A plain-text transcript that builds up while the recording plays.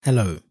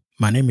Hello,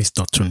 my name is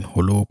Dotun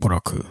Holo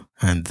Poroku,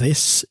 and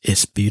this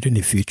is Building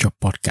the Future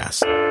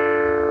podcast.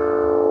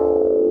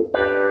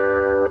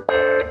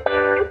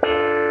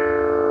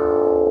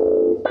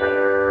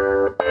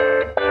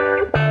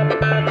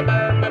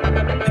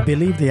 I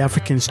believe the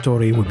African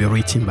story will be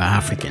written by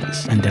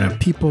Africans, and there are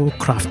people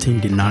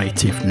crafting the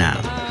narrative now.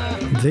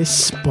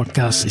 This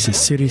podcast is a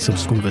series of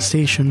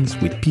conversations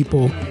with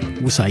people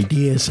whose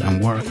ideas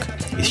and work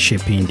is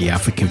shaping the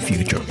African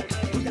future.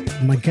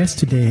 My guest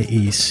today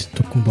is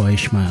Tokunbo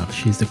Ishmael.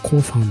 She's the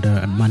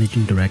co-founder and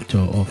managing director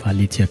of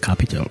Alethea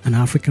Capital, an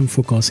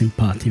African-focused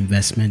impact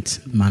investment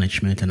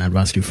management and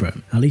advisory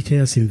firm.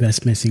 Alethea's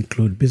investments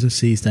include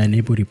businesses that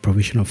enable the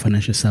provision of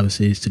financial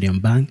services to the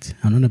unbanked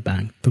and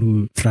underbanked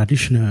through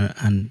traditional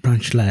and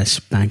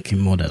branchless banking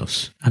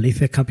models.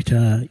 Alethea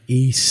Capital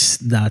is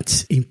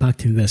that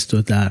impact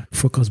investor that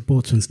focus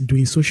both on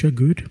doing social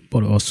good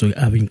but also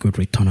having good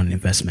return on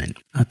investment.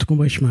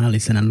 Tokunbo Ishmael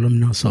is an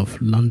alumnus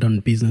of London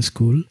Business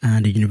School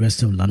and the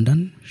University of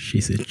London.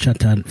 She's a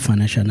chartered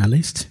financial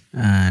analyst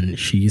and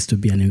she used to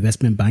be an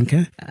investment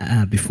banker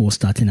before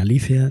starting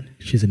Alethea.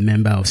 She's a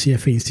member of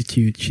CFA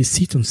Institute. She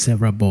sits on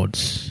several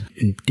boards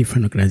in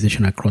different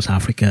organizations across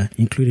Africa,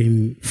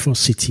 including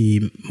First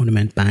City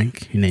Monument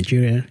Bank in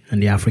Nigeria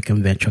and the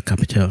African Venture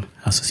Capital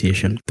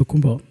Association.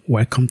 Tokunbo,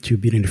 welcome to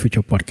Building the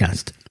Future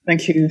podcast.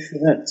 Thank you for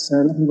that.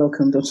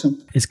 Welcome,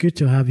 Dotun. It's good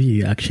to have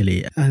you,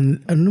 actually.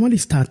 And I normally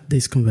start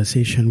this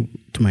conversation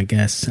to my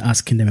guests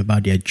asking them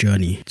about their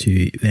journey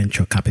to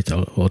venture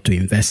capital or to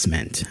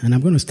investment. And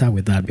I'm going to start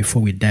with that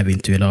before we dive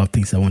into a lot of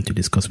things I want to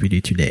discuss with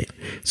you today.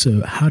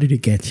 So how did you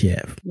get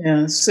here?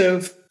 Yeah, so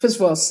first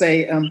of all, I'll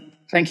say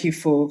thank you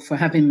for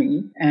having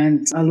me.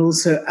 And I'll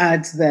also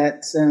add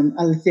that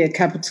Alethea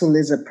Capital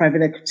is a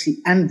private equity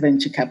and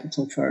venture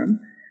capital firm.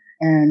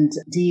 And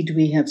indeed,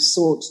 we have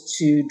sought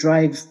to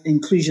drive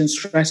inclusion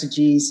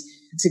strategies,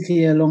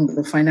 particularly along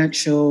the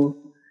financial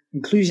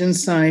inclusion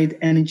side,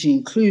 energy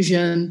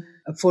inclusion,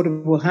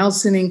 affordable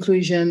housing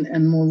inclusion,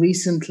 and more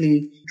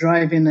recently,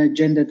 driving a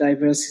gender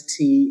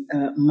diversity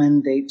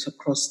mandate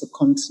across the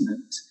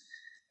continent.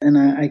 And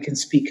I can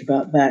speak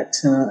about that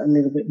a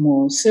little bit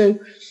more. So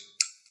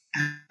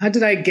how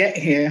did I get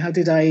here? How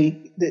did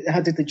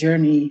the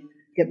journey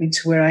get me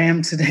to where I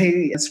am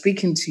today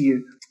speaking to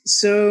you?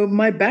 So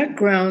my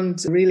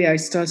background, really, I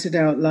started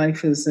out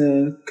life as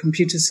a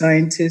computer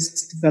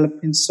scientist,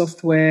 developing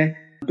software,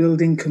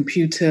 building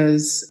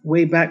computers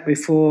way back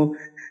before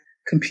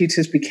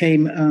computers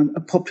became a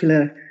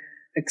popular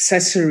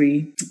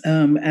accessory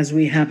as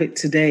we have it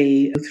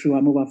today through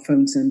our mobile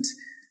phones and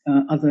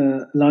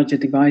other larger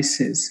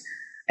devices.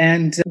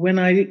 And when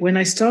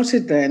I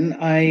started then,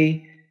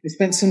 I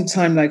spent some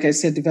time, like I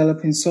said,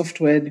 developing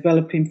software,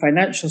 developing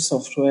financial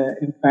software,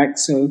 in fact.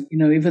 So,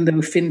 even though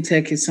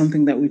fintech is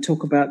something that we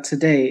talk about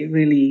today, it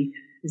really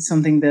is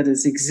something that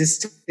has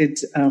existed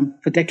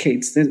for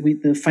decades.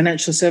 The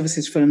financial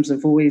services firms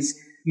have always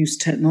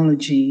used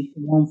technology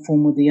in one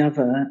form or the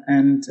other.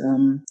 And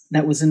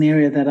that was an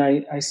area that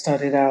I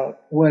started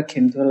out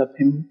working,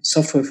 developing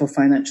software for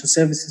financial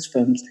services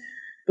firms,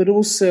 but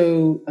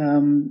also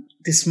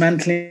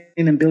dismantling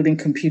and building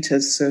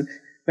computers. So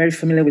very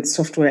familiar with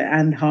software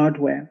and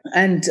hardware.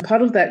 And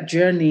part of that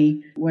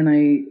journey, when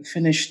I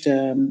finished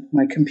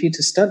my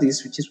computer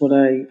studies, which is what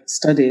I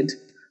studied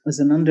as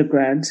an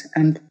undergrad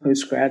and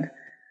postgrad,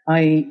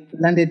 I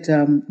landed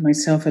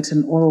myself at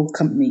an oil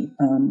company,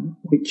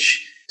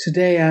 which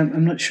today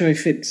I'm not sure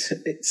if it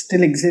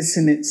still exists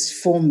in its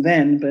form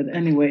then, but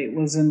anyway, it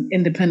was an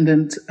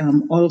independent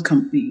oil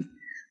company,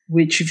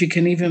 which, if you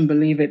can even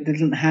believe it,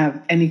 didn't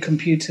have any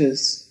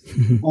computers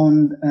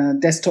on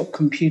desktop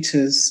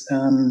computers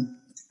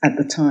at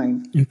the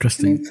time.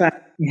 Interesting. And in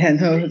fact,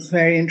 it's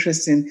very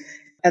interesting.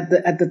 At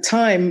the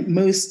time,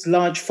 most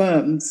large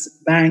firms,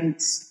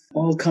 banks,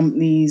 oil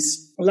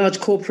companies, large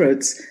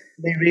corporates,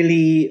 they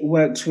really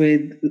worked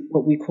with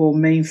what we call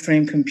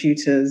mainframe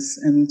computers.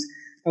 And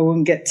I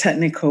won't get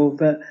technical,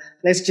 but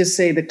let's just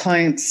say the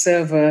client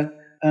server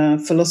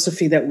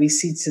philosophy that we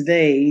see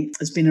today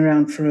has been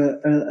around for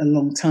a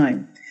long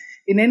time.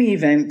 In any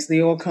event,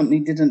 the oil company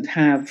didn't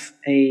have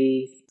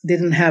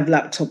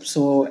laptops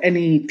or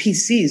any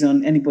PCs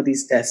on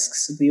anybody's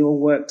desks. We all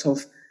worked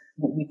off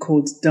what we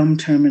called dumb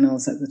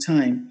terminals at the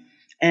time.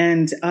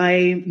 And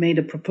I made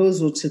a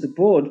proposal to the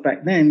board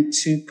back then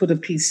to put a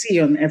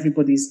PC on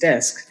everybody's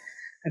desk.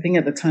 I think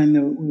at the time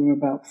we were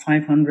about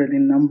 500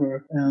 in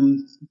number,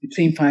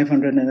 between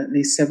 500 and at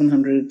least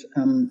 700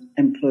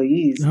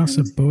 employees. That's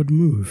a bold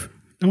move.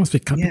 That must be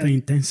capital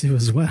intensive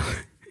as well.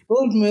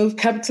 Bold move,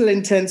 capital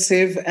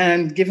intensive,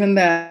 and given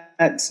that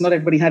not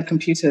everybody had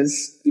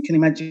computers, you can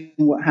imagine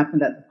what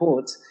happened at the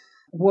board.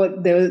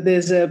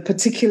 There's a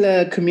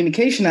particular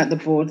communication at the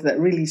board that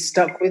really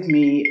stuck with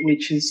me,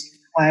 which is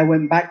why I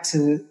went back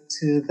to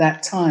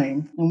that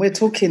time. And we're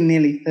talking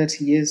nearly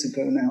 30 years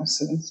ago now,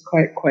 so it's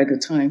quite a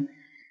time.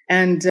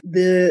 And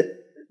the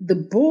the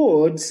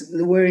boards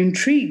were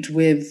intrigued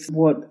with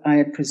what I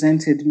had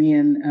presented, me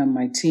and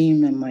my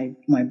team and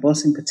my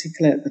boss in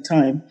particular at the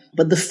time.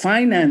 But the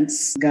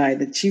finance guy,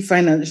 the chief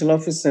financial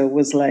officer,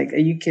 was like, are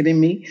you kidding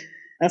me?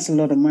 That's a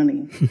lot of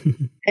money.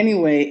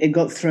 Anyway, it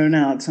got thrown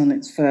out on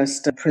its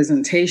first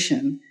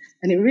presentation.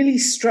 And it really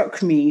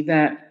struck me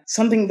that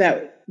something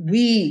that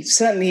we,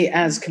 certainly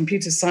as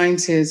computer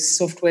scientists,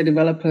 software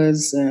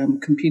developers,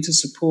 computer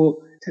support,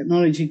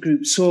 technology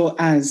groups, saw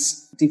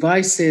as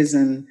devices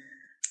and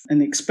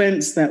an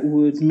expense that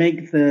would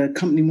make the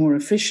company more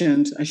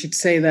efficient. I should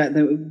say that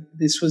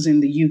this was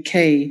in the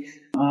UK.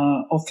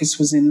 Our office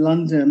was in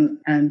London,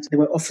 and there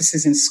were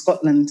offices in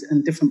Scotland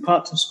and different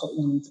parts of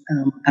Scotland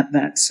at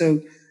that.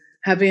 So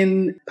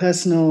having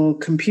personal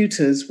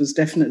computers was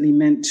definitely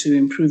meant to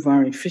improve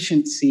our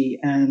efficiency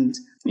and,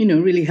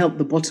 really help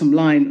the bottom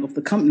line of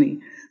the company.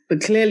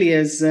 But clearly,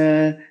 as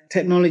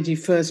technology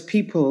first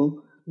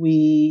people,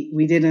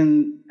 we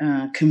didn't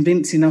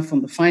convince enough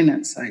on the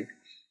finance side.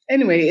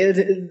 Anyway,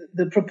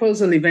 the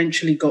proposal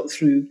eventually got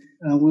through.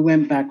 We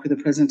went back with a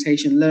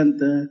presentation, learned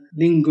the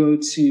lingo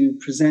to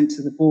present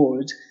to the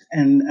board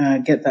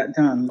and get that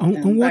done.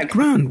 On what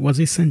ground was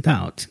it sent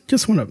out?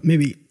 Just want to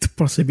maybe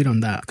pause a bit on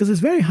that, because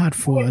it's very hard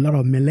for a lot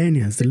of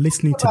millennials that are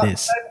listening to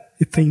this.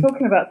 We're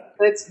talking about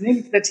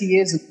maybe 30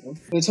 years ago.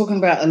 We're talking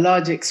about a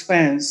large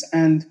expense,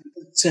 and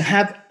to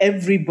have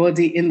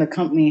everybody in the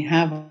company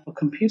have a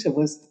computer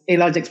was a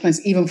large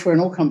expense, even for an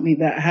old company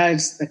that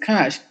has the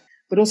cash.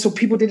 But also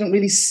people didn't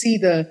really see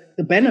the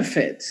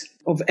benefit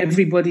of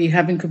everybody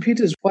having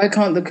computers. Why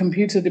can't the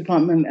computer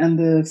department and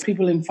the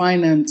people in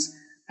finance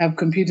have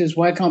computers?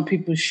 Why can't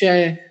people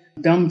share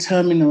dumb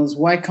terminals?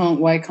 Why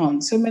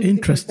can't? So many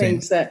different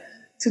things that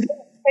today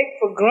we take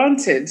for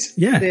granted.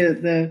 Yeah.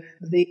 The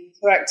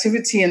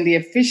interactivity and the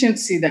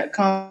efficiency that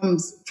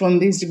comes from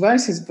these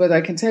devices. But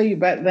I can tell you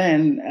back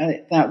then,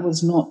 that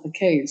was not the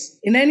case.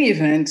 In any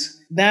event,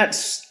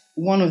 that's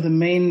one of the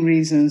main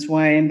reasons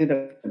why I ended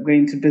up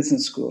going to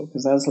business school,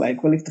 because I was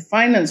like, well, if the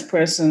finance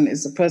person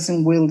is the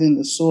person wielding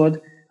the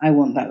sword, I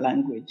want that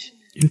language.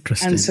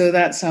 Interesting. And so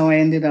that's how I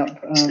ended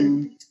up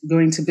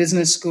going to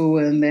business school,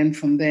 and then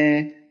from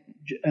there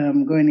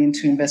going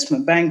into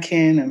investment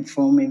banking, and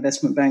from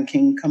investment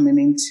banking coming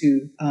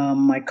into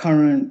my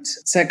current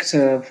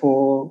sector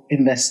for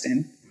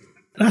investing.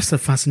 That's a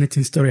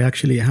fascinating story,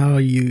 actually, how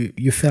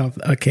you felt,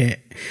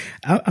 okay,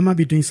 I might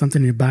be doing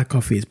something in the back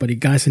office, but the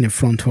guys in the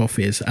front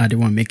office are the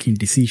one making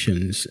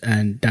decisions,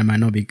 and that might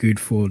not be good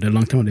for the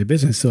long term of the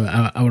business. So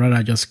I would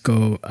rather just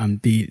go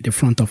and be the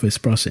front office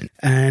person.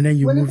 And then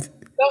you moved. It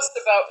wasn't just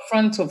about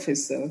front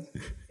office, though.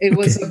 It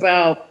was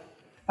about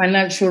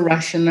financial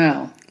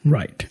rationale.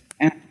 Right.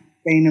 And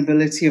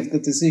sustainability of the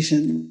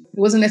decision. It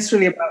wasn't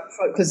necessarily about,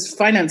 because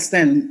finance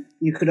then,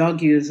 you could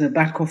argue, is a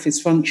back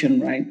office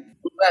function, right?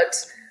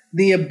 But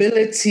the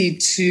ability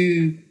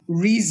to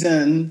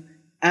reason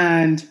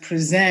and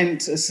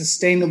present a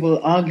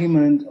sustainable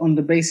argument on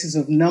the basis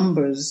of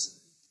numbers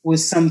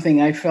was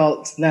something I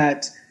felt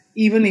that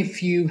even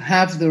if you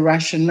have the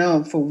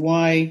rationale for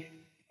why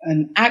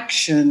an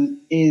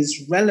action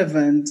is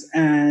relevant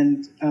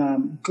and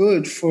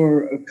good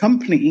for a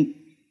company,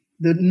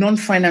 the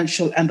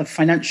non-financial and the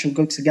financial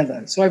go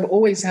together. So I've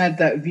always had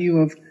that view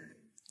of,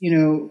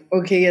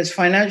 okay, as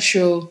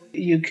financial,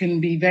 you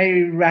can be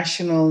very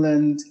rational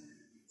and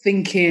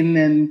thinking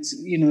and,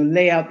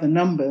 lay out the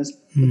numbers.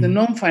 But the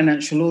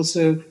non-financial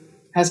also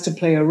has to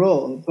play a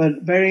role.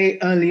 But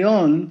very early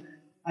on,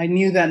 I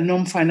knew that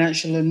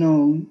non-financial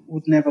alone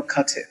would never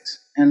cut it.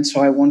 And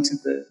so I wanted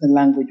the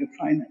language of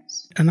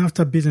finance. And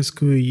after business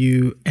school,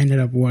 you ended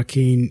up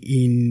working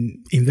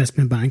in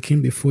investment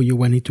banking before you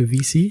went into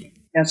VC?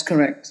 That's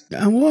correct.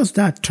 And what was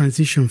that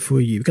transition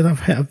for you? Because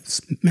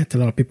I've met a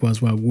lot of people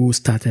as well who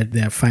started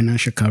their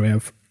financial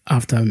career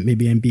after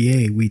maybe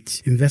MBA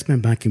with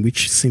investment banking,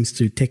 which seems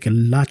to take a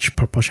large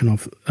proportion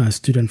of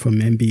students from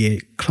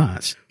MBA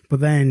class. But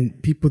then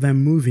people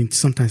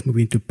sometimes move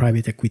into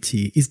private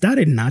equity. Is that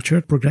a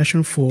natural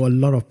progression for a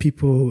lot of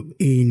people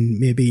in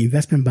maybe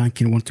investment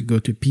banking want to go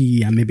to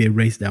PE and maybe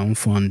raise their own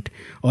fund?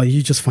 Or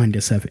you just find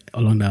yourself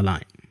along that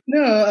line?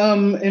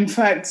 No, in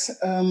fact,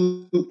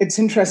 it's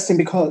interesting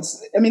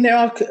because, there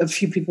are a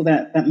few people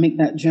that make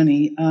that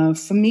journey.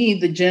 For me,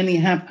 the journey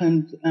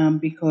happened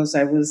because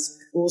I was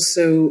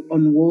also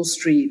on Wall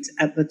Street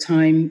at the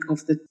time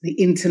of the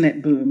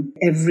internet boom.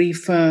 Every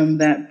firm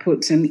that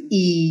put an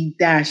E-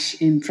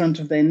 in front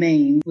of their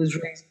name was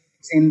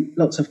raising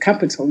lots of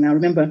capital. Now,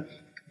 remember,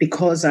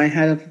 because I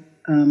have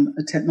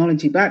a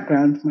technology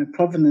background, my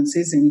provenance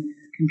is in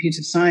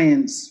computer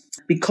science.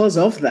 Because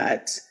of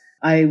that,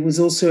 I was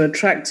also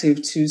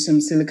attractive to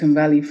some Silicon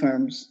Valley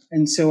firms.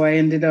 And so I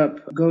ended up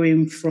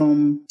going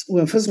from,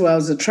 first of all, I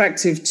was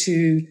attractive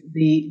to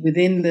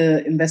within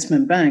the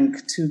investment bank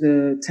to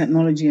the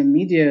technology and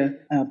media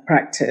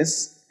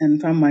practice,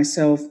 and found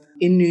myself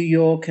in New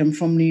York, and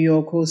from New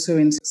York also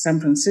in San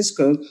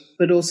Francisco,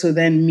 but also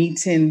then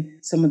meeting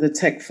some of the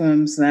tech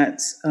firms that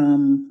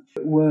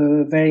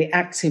were very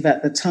active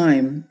at the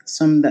time,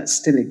 some that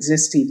still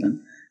exist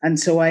even. And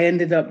so I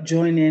ended up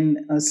joining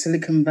a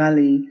Silicon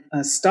Valley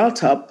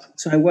startup.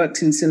 So I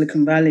worked in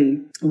Silicon Valley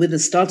with a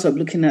startup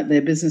looking at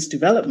their business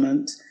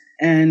development.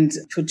 And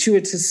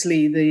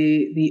fortuitously,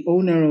 the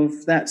owner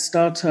of that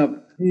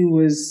startup, who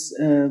was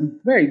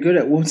very good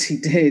at what he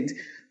did,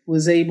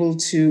 was able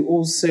to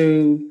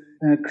also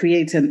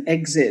create an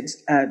exit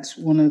at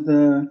one of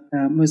the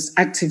most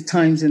active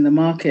times in the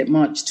market,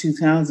 March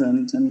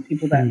 2000. And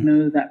people that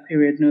know that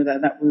period know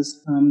that that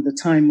was the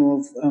time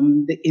of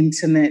the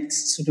internet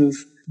sort of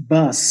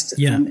bust.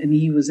 Yeah. And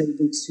he was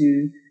able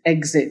to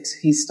exit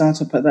his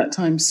startup at that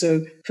time.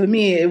 So for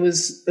me, it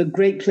was a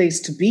great place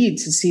to be,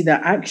 to see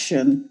that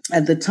action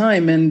at the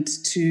time, and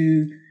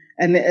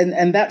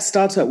that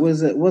startup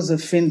was a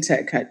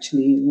fintech,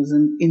 actually. It was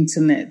an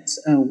internet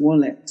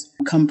wallet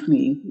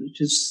company,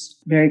 which is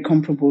very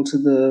comparable to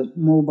the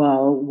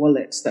mobile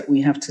wallets that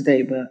we have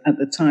today. But at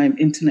the time,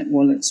 internet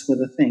wallets were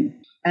the thing.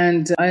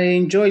 And I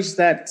enjoyed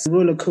that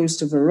roller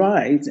coaster of a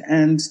ride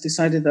and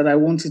decided that I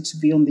wanted to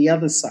be on the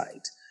other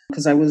side,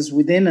 because I was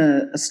within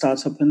a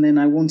startup, and then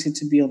I wanted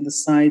to be on the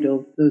side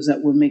of those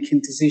that were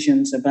making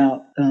decisions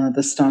about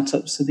the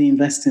startups, so the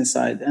investing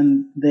side.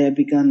 And there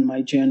began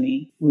my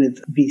journey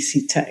with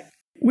VC Tech.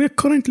 We're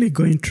currently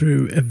going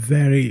through a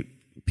very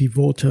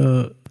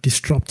pivotal,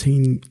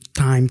 disrupting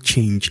time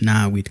change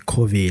now with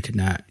COVID.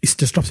 Now, it's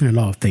disrupting a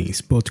lot of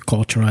things, both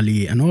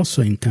culturally and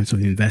also in terms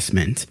of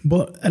investment.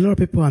 But a lot of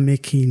people are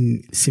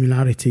making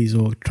similarities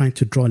or trying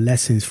to draw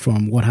lessons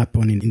from what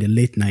happened in the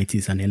late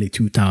 90s and early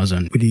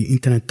 2000s with the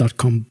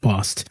internet.com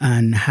bust,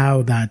 and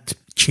how that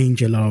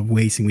changed a lot of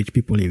ways in which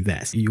people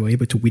invest. You were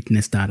able to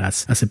witness that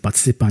as a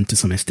participant to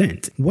some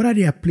extent. What are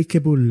the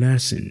applicable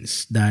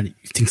lessons that you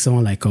think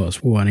someone like us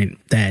who are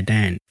there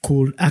then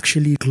could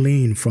actually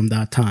glean from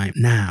that time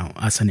now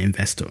as an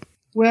investor?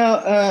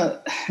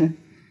 Well,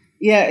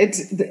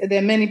 there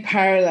are many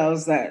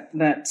parallels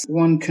that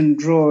one can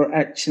draw,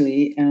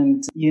 actually.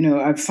 And,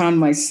 I found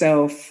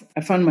myself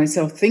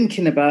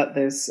thinking about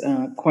this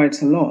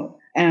quite a lot.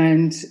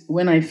 And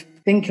when I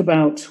think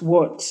about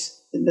what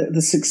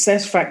the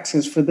success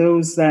factors for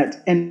those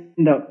that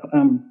end up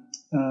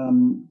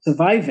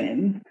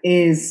surviving,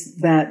 is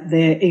that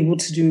they're able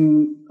to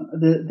do,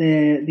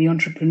 the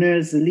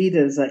entrepreneurs, the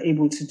leaders are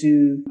able to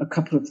do a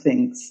couple of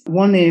things.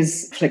 One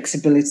is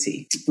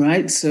flexibility,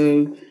 right?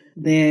 So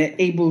they're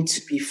able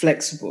to be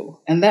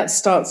flexible. And that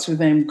starts with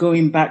them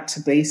going back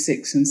to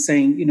basics and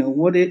saying,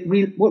 what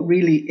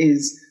really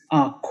is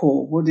our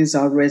core? What is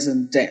our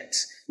raison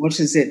d'etre?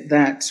 What is it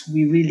that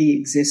we really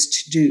exist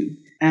to do?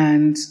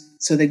 And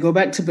so they go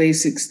back to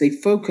basics, they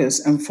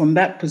focus, and from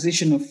that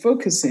position of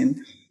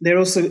focusing, they're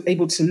also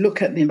able to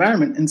look at the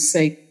environment and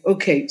say,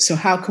 okay, so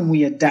how can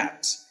we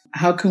adapt?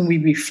 How can we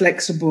be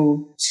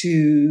flexible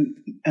to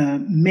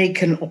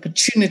make an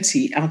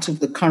opportunity out of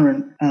the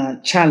current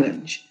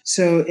challenge?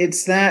 So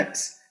it's that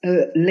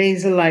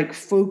laser-like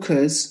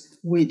focus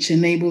which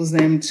enables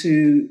them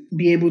to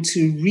be able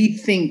to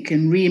rethink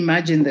and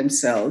reimagine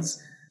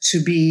themselves,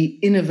 to be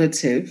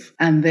innovative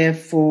and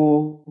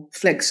therefore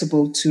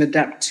flexible to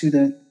adapt to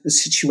the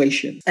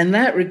situation. And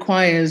that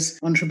requires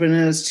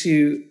entrepreneurs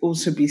to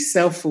also be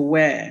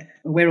self-aware,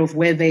 aware of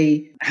where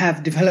they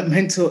have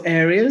developmental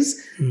areas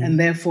and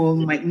therefore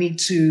might need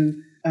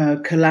to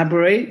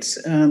collaborate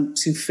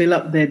to fill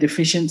up their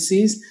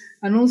deficiencies,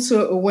 and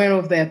also aware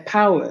of their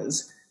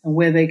powers and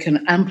where they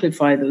can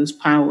amplify those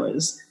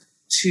powers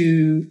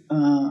to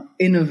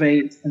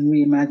innovate and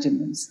reimagine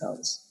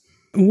themselves.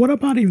 What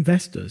about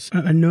investors?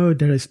 I know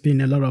there has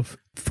been a lot of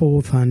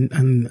thought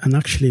and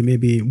actually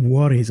maybe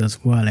worries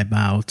as well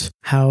about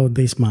how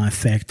this might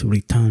affect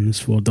returns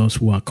for those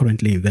who are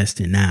currently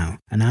investing now,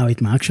 and how it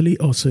might actually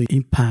also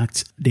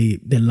impact the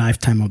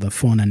lifetime of the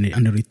fund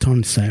and the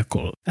return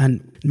cycle.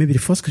 And maybe the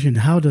first question,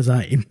 how does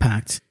that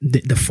impact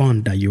the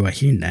fund that you are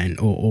in then,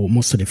 or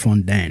most of the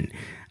fund then?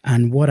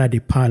 And what are the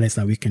parallels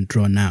that we can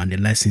draw now and the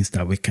lessons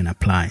that we can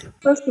apply?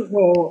 First of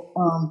all,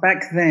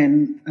 back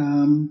then,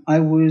 I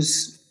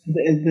was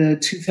the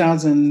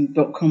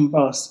 2000.com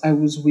bust. I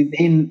was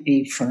within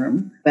a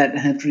firm that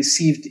had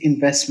received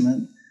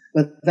investment,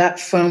 but that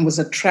firm was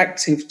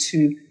attractive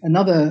to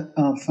another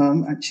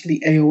firm.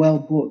 Actually,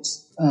 AOL bought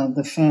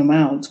the firm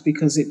out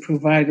because it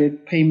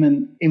provided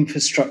payment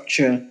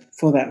infrastructure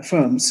for that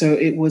firm. So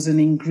it was an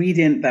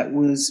ingredient that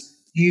was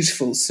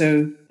useful.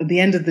 So at the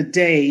end of the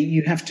day,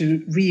 you have to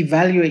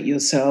reevaluate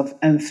yourself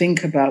and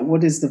think about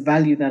what is the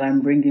value that I'm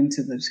bringing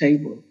to the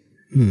table.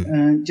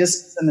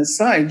 Just as an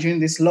aside,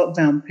 during this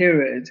lockdown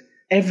period,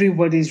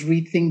 everybody's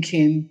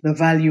rethinking the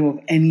value of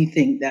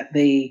anything that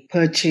they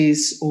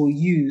purchase or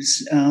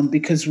use,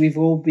 because we've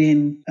all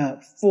been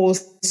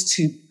forced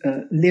to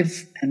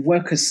live and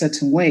work a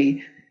certain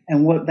way.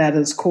 And what that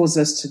has caused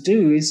us to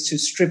do is to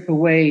strip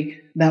away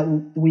that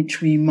which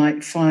we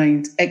might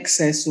find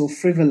excess or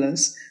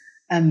frivolous.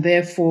 And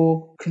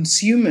therefore,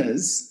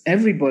 consumers,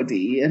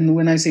 everybody, and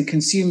when I say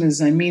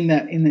consumers, I mean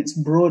that in its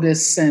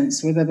broadest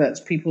sense, whether that's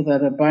people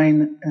that are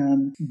buying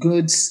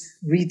goods,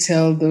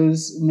 retail,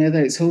 whether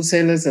it's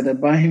wholesalers that are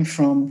buying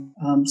from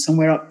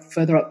somewhere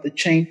further up the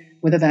chain,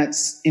 whether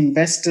that's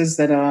investors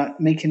that are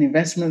making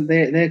investment,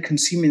 they're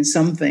consuming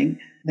something.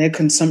 Their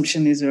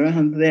consumption is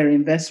around their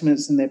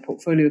investments and their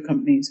portfolio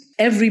companies.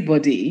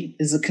 Everybody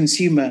is a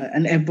consumer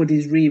and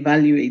everybody's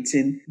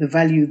reevaluating the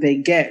value they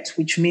get,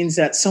 which means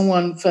that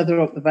someone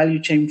further up the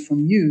value chain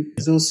from you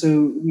is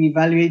also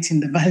reevaluating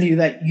the value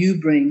that you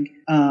bring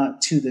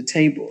to the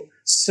table.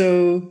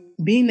 So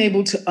being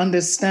able to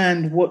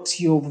understand what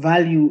your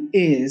value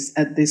is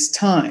at this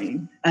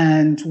time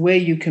and where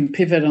you can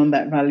pivot on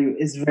that value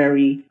is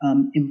very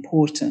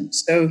important.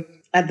 So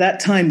at that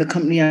time, the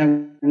company I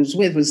was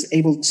with was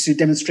able to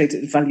demonstrate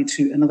its value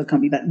to another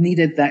company that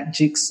needed that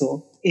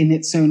jigsaw in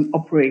its own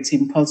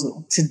operating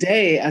puzzle.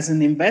 Today, as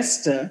an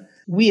investor,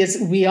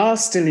 we are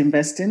still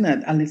investing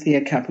at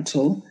Alethea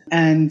Capital.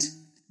 And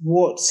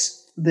what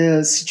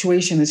the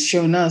situation has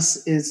shown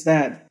us is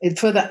that it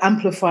further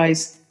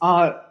amplifies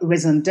our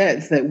raison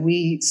d'etre that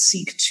we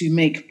seek to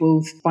make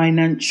both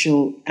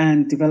financial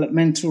and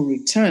developmental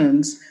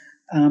returns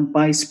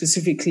by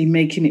specifically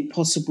making it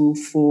possible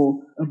for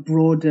a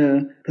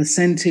broader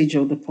percentage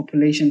of the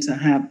population to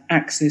have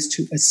access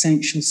to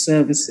essential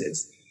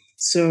services.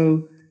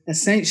 So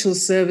essential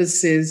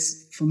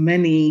services, for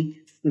many,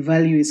 the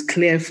value is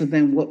clear for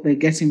them what they're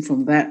getting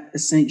from that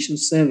essential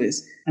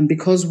service. And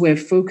because we're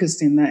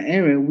focused in that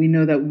area, we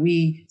know that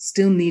we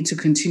still need to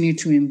continue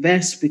to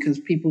invest because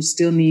people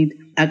still need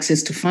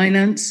access to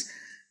finance.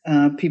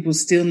 People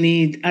still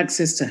need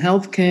access to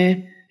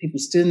healthcare. People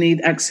still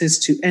need access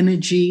to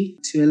energy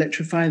to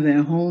electrify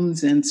their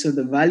homes. And so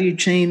the value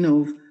chain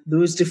of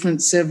those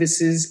different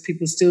services,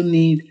 people still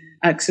need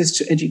access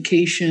to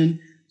education.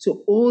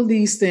 So all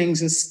these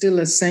things are still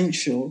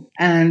essential.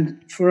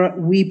 And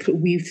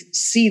we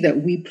see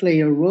that we play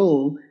a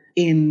role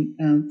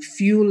in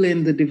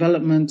fueling the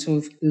development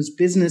of those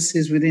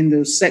businesses within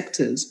those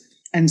sectors.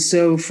 And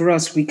so for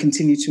us, we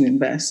continue to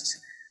invest.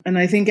 And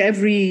I think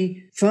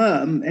every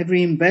firm,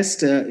 every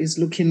investor is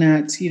looking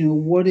at,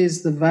 what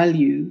is the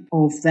value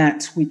of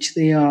that which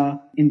they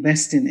are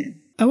investing in.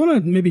 I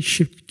want to maybe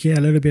shift gear a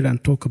little bit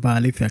and talk about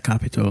Alethea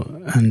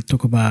Capital and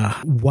talk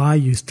about why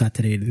you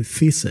started it, the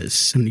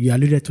thesis. And you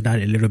alluded to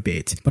that a little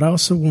bit. But I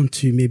also want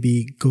to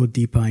maybe go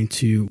deeper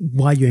into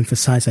why you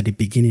emphasize at the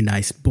beginning that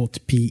it's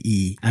both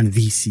PE and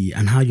VC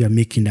and how you're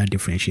making that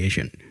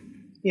differentiation.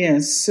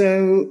 Yes.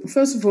 So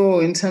first of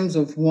all, in terms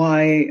of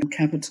why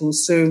capital,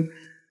 so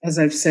as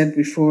I've said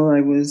before,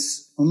 I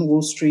was on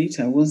Wall Street,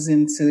 I was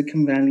in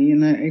Silicon Valley,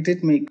 and I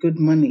did make good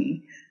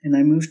money. And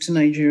I moved to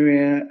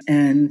Nigeria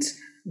and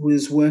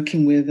was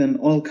working with an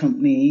oil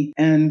company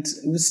and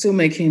was still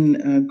making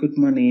good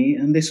money.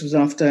 And this was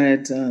after I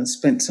had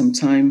spent some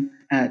time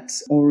at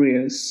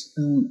Oreos,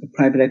 a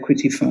private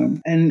equity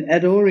firm. And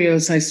at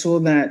Oreos, I saw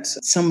that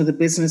some of the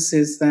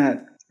businesses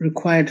that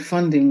required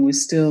funding were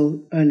still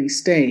early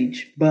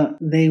stage, but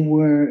they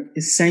were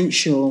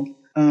essential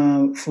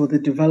for the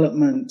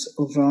development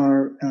of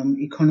our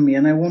economy.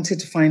 And I wanted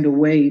to find a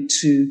way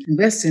to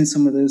invest in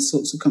some of those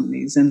sorts of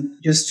companies. And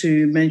just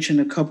to mention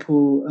a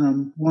couple,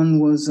 one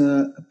was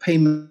a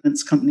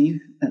payments company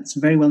that's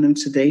very well known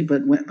today,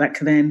 but back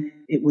then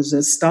it was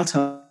a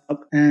startup,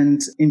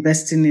 and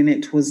investing in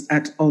it was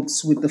at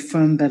odds with the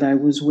firm that I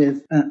was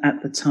with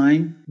at the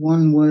time.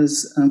 One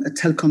was a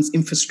telecoms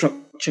infrastructure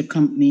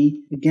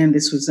company. Again,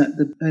 this was at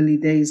the early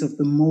days of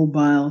the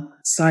mobile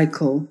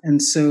cycle.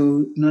 And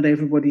so not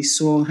everybody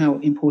saw how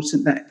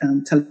important that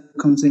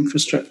telecoms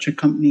infrastructure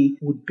company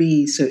would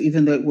be. So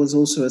even though it was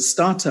also a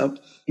startup,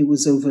 it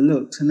was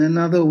overlooked. And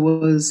another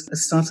was a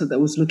startup that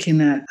was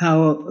looking at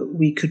how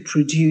we could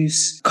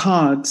produce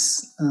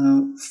cards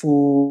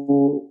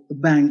for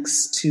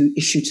banks to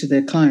issue to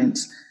their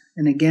clients.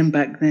 And again,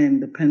 back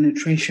then, the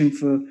penetration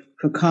for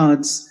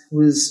cards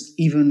was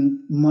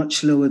even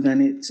much lower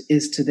than it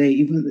is today,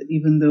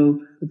 even though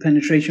the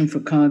penetration for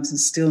cards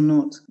is still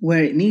not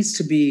where it needs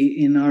to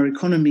be in our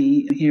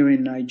economy here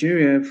in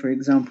Nigeria, for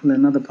example,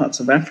 and other parts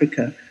of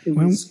Africa. It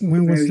was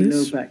when very was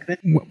this? low back then.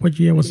 What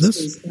year was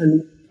this?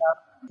 It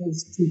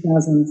was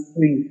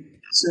 2003.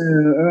 So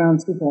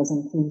around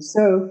 2003.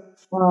 So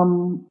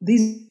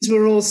these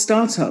were all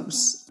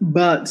startups,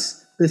 but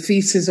the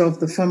thesis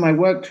of the firm I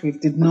worked with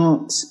did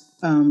not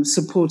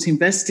support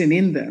investing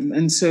in them.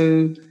 And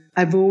so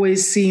I've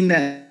always seen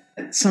that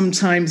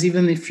sometimes,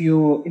 even if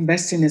you're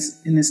investing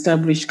in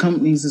established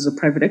companies as a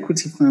private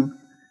equity firm,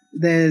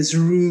 there's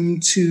room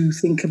to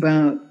think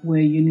about where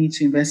you need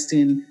to invest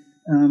in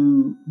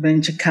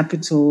venture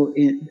capital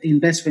in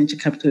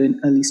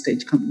early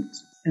stage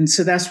companies. And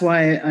so that's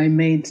why I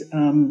made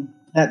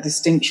that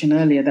distinction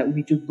earlier, that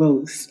we do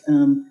both.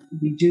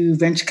 We do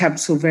venture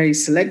capital very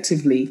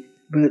selectively,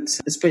 but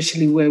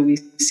especially where we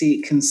see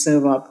it can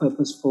serve our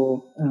purpose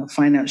for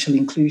financial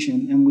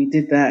inclusion. And we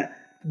did that,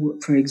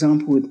 for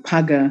example, with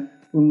Paga,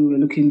 when we were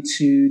looking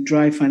to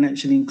drive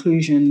financial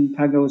inclusion.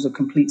 Paga was a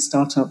complete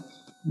startup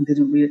and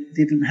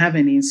didn't have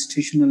any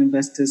institutional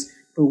investors,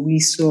 but we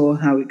saw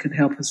how it could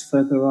help us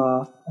further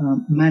our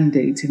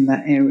mandate in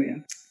that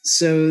area.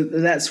 So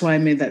that's why I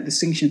made that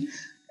distinction.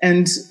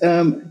 And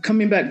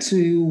coming back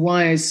to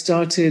why I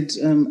started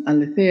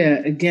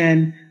Alethea,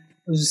 again,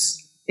 was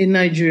in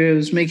Nigeria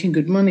was making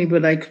good money,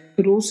 but I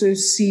could also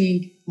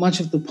see much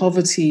of the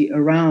poverty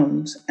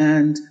around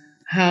and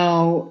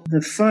how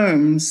the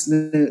firms,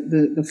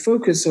 the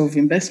focus of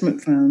investment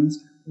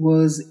firms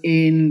was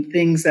in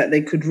things that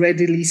they could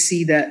readily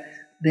see that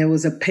there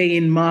was a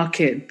paying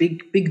market,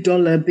 big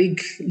dollar,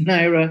 big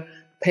naira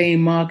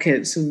paying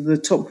market, so the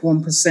top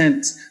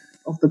 1%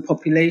 of the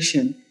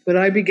population. But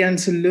I began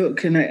to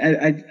look, and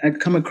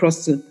I'd come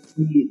across the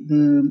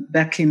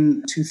back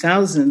in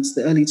 2000s,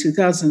 the early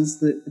 2000s,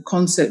 the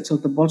concept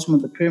of the bottom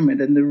of the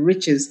pyramid and the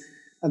riches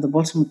at the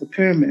bottom of the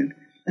pyramid,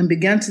 and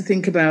began to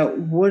think about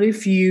what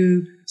if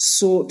you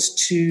sought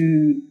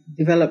to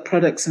develop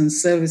products and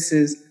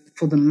services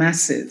for the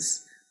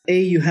masses.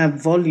 You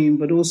have volume,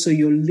 but also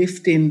you're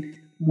lifting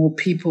more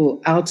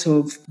people out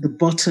of the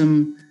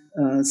bottom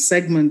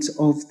segment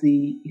of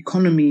the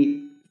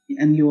economy,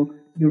 and you're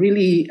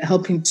really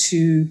helping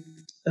to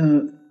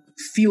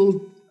fuel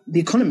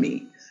the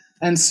economy.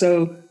 And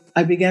so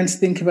I began to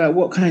think about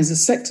what kinds of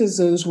sectors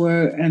those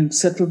were and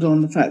settled on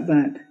the fact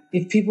that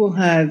if people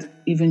had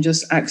even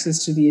just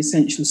access to the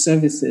essential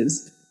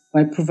services,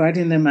 by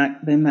providing them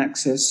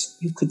access,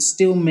 you could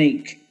still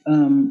make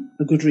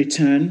a good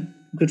return,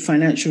 good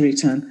financial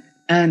return,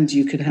 and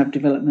you could have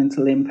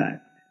developmental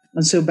impact.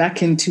 And so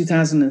back in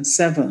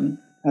 2007,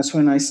 that's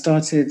when I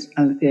started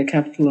Alethea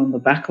Capital on the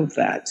back of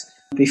that,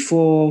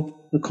 before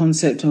the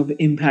concept of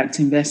impact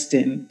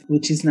investing,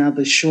 which is now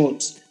the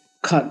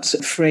shortcut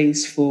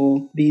phrase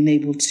for being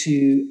able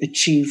to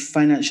achieve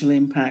financial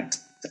impact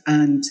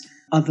and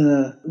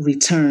other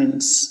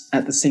returns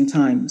at the same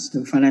time,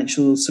 so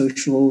financial,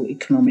 social,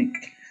 economic,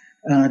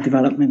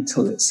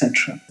 developmental,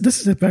 etc.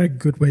 This is a very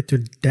good way to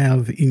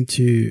delve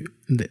into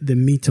the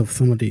meat of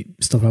some of the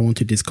stuff I want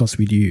to discuss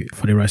with you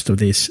for the rest of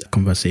this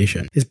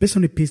conversation. It's based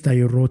on a piece that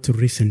you wrote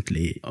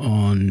recently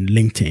on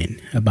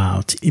LinkedIn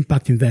about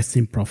impact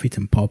investing, profit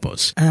and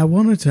purpose. And I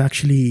wanted to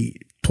actually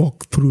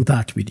talk through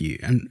that with you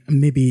and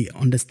maybe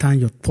understand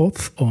your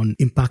thoughts on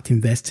impact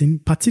investing,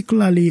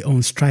 particularly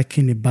on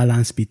striking a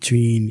balance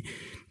between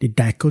the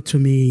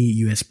dichotomy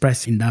you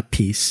express in that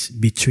piece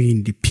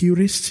between the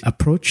purist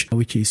approach,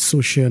 which is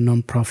social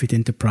non-profit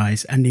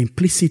enterprise, and the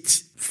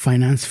implicit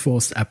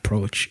finance-first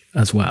approach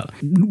as well,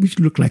 which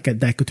look like a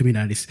dichotomy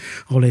that is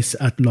always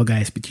at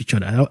loggerheads with each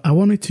other. I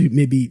wanted to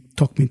maybe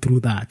talk me through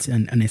that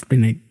and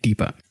explain it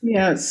deeper.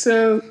 Yeah,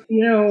 so,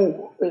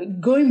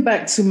 going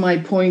back to my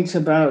point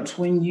about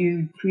when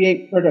you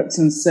create products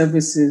and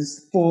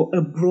services for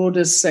a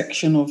broader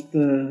section of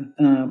the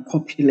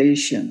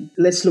population,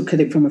 let's look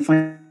at it from a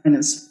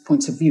finance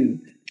point of view.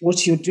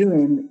 What you're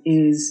doing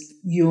is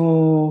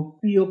you're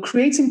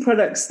creating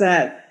products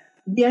that,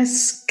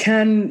 yes,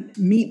 can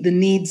meet the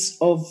needs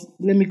of,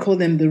 let me call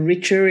them the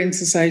richer in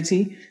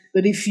society.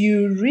 But if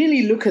you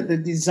really look at the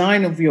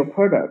design of your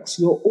products,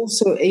 you're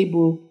also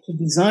able to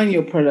design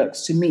your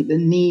products to meet the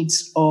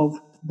needs of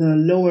the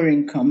lower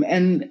income.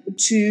 And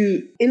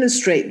to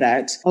illustrate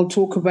that, I'll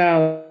talk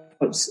about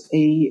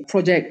a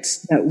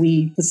project that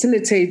we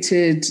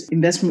facilitated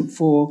investment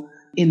for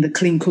in the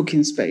clean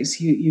cooking space.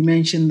 You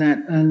mentioned that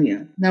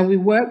earlier. Now, we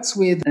worked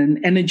with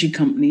an energy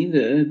company,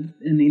 an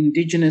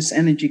indigenous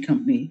energy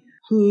company,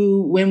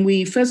 who, when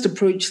we first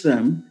approached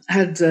them,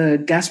 had a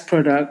gas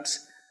product,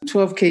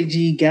 12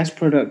 kg gas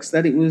products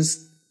that it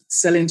was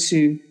selling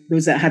to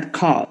those that had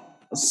cars.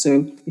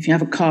 So if you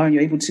have a car and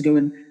you're able to go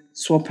and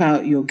swap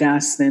out your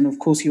gas, then of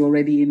course you're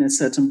already in a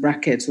certain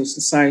bracket of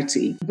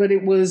society. But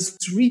it was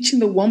reaching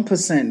the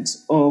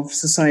 1% of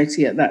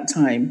society at that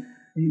time.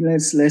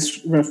 Let's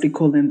roughly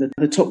call them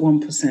the top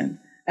 1%.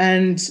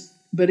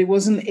 But it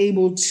wasn't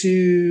able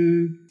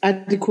to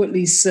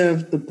adequately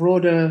serve the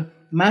broader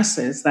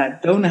masses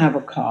that don't have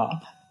a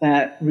car,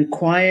 that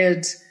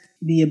required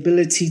the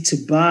ability to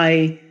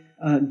buy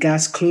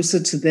gas closer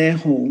to their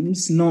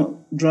homes, not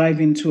drive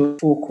into a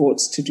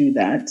forecourts to do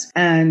that.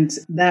 And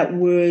that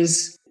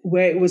was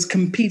where it was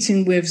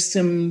competing with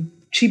some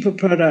cheaper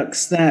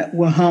products that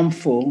were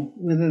harmful,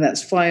 whether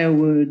that's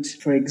firewood,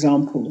 for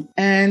example.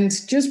 And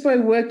just by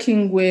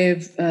working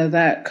with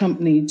that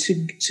company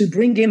to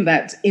bring in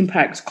that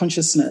impact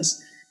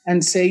consciousness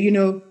and say,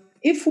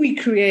 if we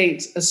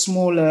create a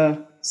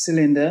smaller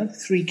cylinder,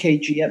 3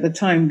 kg, at the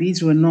time,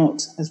 these were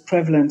not as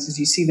prevalent as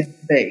you see them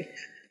today.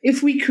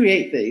 If we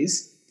create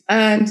these,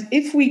 and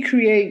if we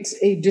create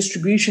a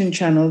distribution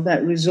channel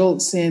that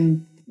results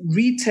in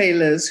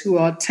retailers who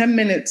are 10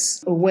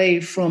 minutes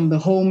away from the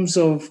homes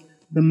of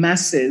the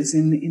masses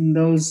in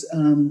those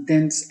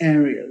dense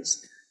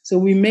areas. So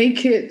we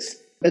make it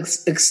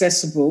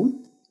accessible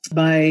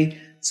by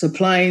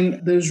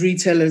supplying those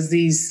retailers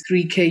these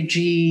 3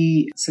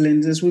 kg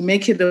cylinders. We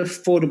make it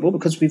affordable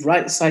because we've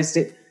right-sized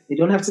it. They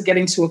don't have to get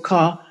into a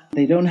car.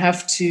 They don't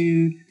have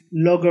to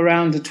lug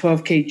around the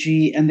 12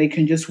 kg, and they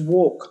can just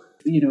walk,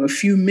 a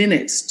few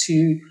minutes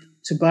to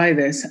buy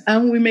this.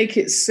 And we make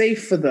it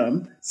safe for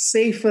them,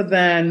 safer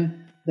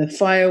than the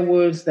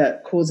firewood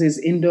that causes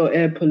indoor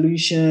air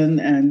pollution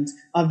and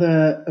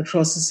other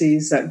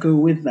atrocities that go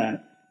with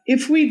that.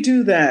 If we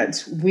do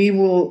that, we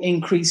will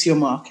increase your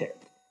market.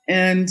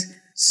 And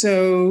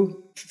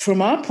so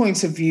from our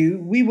point of view,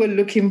 we were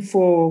looking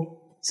for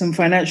some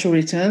financial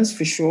returns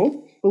for sure,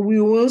 but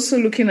we were also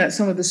looking at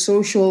some of the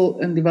social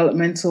and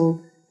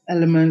developmental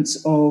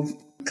elements of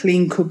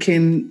clean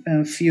cooking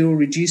fuel,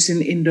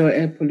 reducing indoor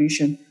air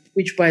pollution,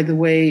 which, by the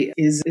way,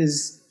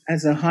 is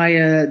has a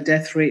higher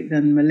death rate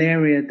than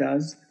malaria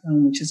does,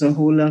 which is a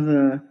whole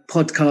other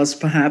podcast,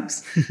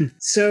 perhaps.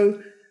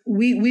 So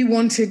we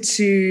wanted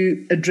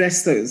to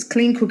address those: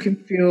 clean cooking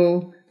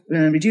fuel,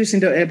 reduce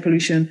indoor air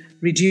pollution,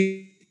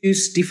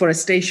 reduce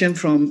deforestation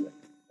from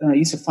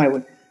use of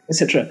firewood,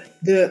 etc.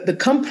 The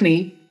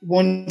company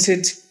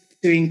wanted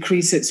to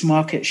increase its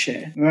market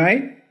share,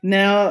 right?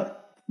 Now,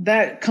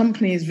 that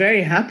company is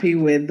very happy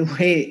with the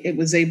way it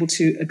was able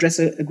to address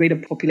a greater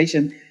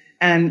population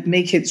and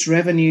make its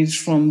revenues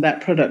from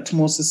that product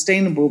more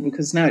sustainable,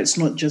 because now it's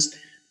not just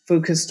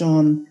focused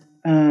on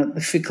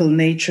the fickle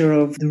nature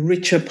of the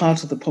richer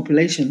part of the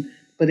population,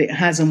 but it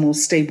has a more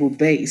stable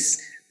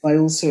base by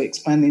also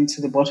expanding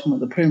to the bottom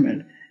of the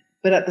pyramid.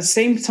 But at the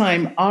same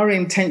time, our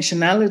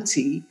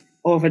intentionality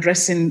of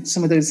addressing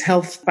some of those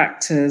health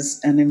factors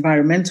and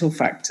environmental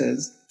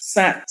factors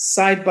sat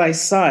side by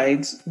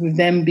side with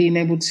them being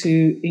able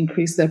to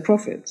increase their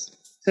profits.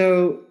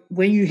 So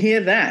when you hear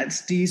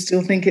that, do you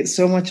still think it's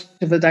so much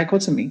of a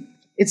dichotomy?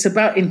 It's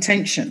about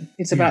intention.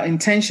 It's about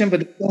intention,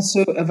 but it's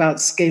also about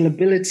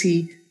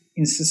scalability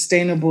in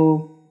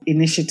sustainable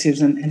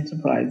initiatives and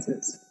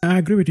enterprises. I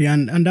agree with you.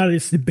 And that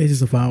is the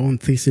basis of our own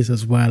thesis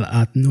as well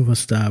at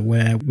Novastar,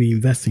 where we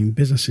invest in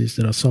businesses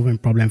that are solving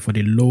problems for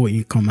the low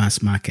income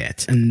mass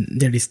market. And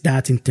there is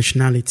that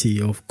intentionality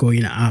of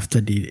going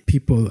after the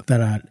people that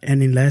are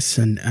earning less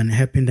and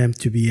helping them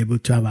to be able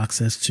to have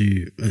access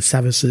to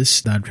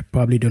services that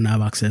probably don't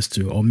have access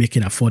to, or make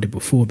it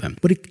affordable for them.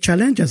 But the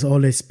challenge has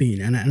always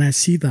been, and I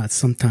see that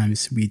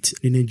sometimes with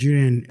the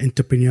Nigerian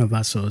entrepreneur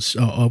versus,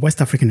 or West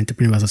African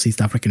entrepreneur versus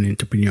East African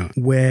entrepreneur,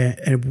 where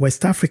a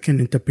West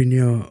African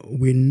entrepreneur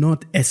will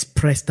not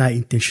express that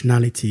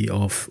intentionality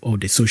of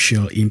the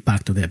social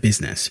impact of their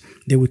business.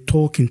 They will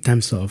talk in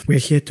terms of, we're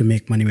here to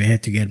make money, we're here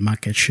to get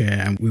market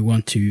share, and we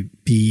want to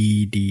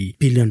be the $1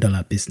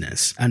 billion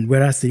business. And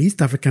whereas the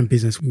East African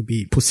business will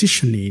be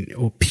positioning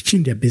or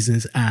pitching their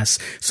business as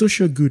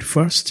social good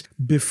first,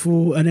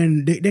 before,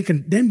 and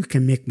then we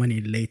can make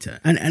money later.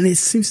 And it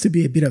seems to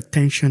be a bit of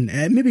tension.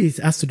 Maybe it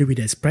has to do with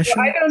the expression.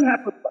 Well,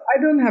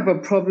 I don't have a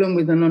problem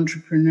with an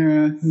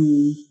entrepreneur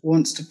who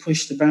wants to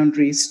push the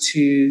boundaries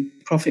to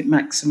profit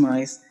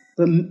maximize.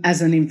 But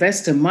as an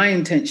investor, my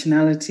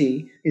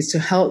intentionality is to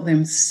help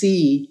them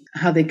see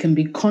how they can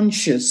be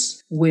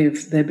conscious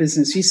with their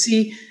business. You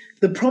see,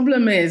 the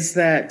problem is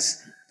that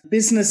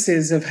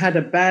businesses have had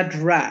a bad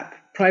rap.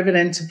 Private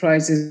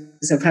enterprises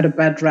have had a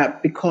bad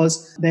rap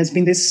because there's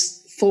been this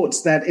thought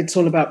that it's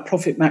all about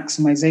profit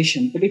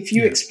maximization. But if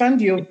you expand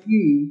your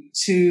view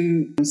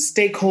to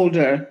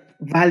stakeholder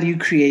value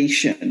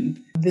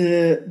creation,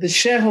 the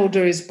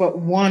shareholder is but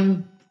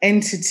one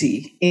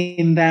entity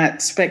in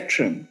that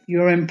spectrum.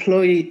 Your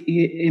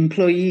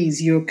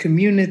employees, your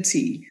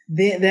community,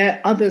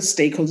 they're other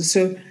stakeholders.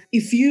 So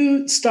if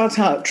you start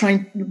out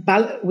trying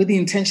with the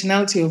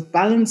intentionality of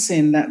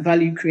balancing that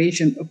value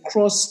creation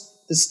across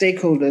the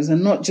stakeholders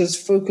and not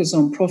just focus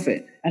on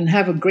profit and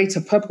have a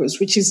greater purpose,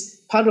 which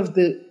is part of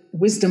the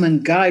wisdom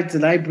and guide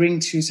that I bring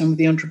to some of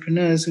the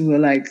entrepreneurs who are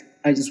like,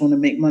 I just want to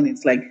make money.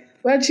 It's like,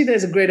 well, actually,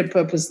 there's a greater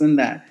purpose than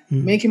that.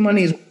 Making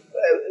money is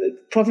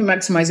profit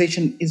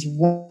maximization is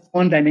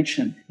one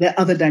dimension. There are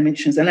other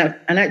dimensions. And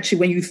actually,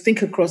 when you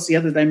think across the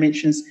other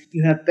dimensions,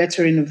 you have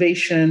better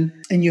innovation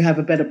and you have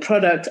a better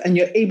product and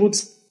you're able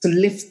to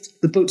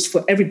lift the boats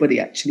for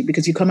everybody, actually,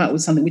 because you come out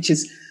with something which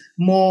is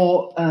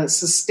more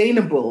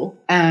sustainable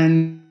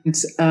and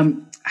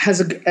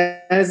has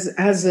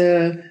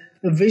a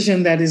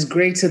vision that is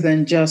greater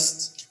than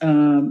just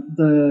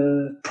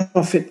the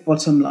profit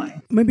bottom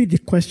line. Maybe the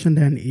question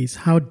then is,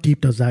 how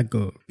deep does that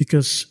go?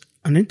 Because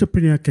an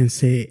entrepreneur can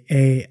say,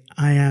 hey,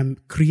 I am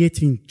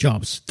creating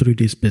jobs through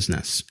this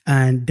business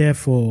and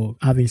therefore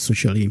having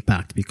social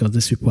impact because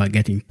these people are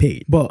getting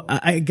paid. But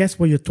I guess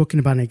what you're talking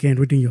about, again,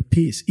 reading your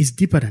piece, is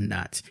deeper than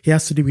that. It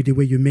has to do with the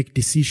way you make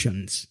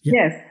decisions.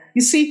 Yes.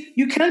 You see,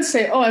 you can't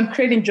say, oh, I'm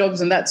creating jobs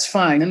and that's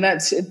fine. And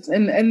that's it.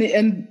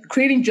 And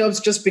creating jobs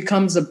just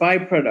becomes a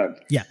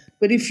byproduct. Yeah.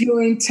 But if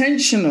you're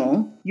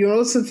intentional, you're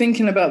also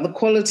thinking about the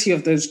quality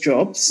of those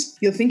jobs.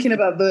 You're thinking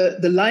about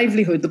the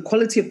livelihood, the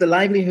quality of the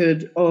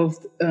livelihood of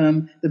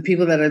the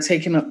people that are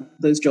taking up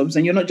those jobs.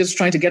 And you're not just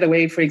trying to get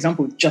away, for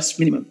example, with just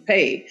minimum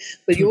pay,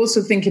 but you're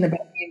also thinking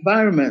about the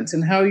environment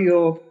and how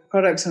your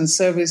products and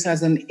service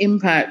has an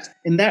impact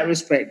in that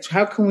respect.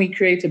 How can we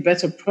create a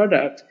better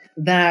product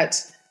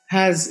that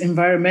has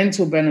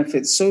environmental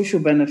benefits, social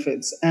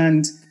benefits,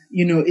 and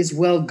is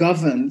well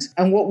governed?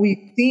 And what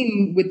we've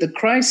seen with the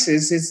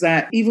crisis is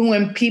that even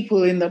when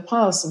people in the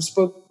past have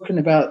spoken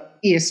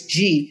about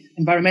ESG,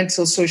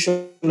 environmental,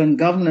 social, and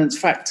governance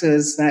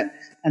factors,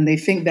 and they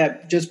think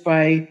that just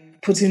by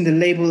putting the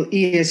label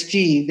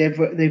ESG,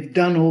 they've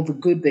done all the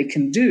good they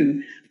can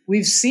do,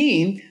 we've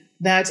seen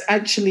that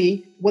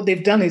actually what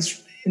they've done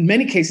is in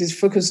many cases,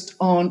 focused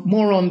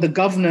more on the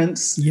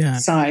governance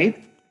side,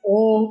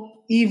 or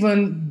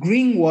even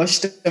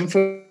greenwashed and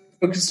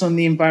focused on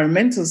the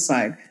environmental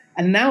side.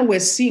 And now we're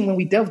seeing, when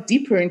we delve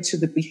deeper into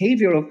the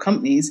behavior of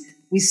companies,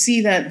 we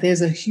see that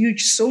there's a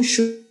huge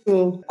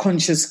social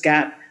conscious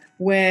gap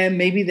where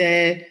maybe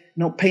they're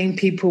not paying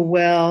people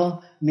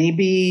well,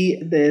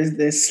 maybe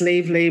there's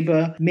slave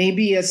labor,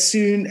 maybe as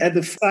soon as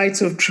the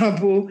sight of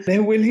trouble,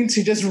 they're willing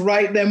to just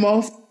write them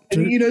off.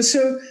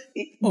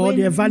 Or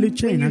their value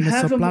chain and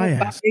the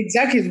suppliers.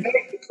 Exactly.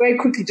 Very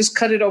quickly, just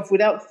cut it off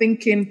without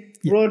thinking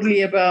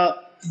broadly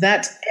about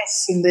that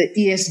S in the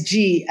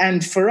ESG.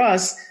 And for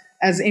us,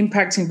 as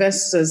impact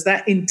investors,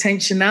 that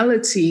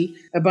intentionality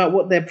about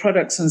what their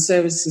products and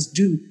services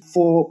do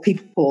for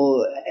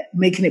people,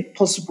 making it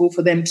possible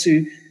for them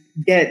to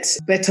get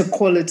better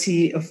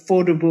quality,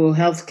 affordable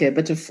healthcare,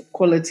 better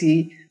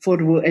quality,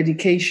 affordable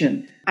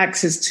education,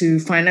 access to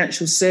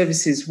financial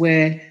services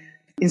where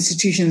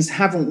institutions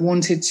haven't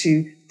wanted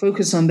to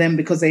focus on them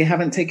because they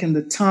haven't taken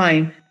the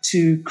time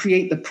to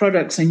create the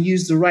products and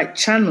use the right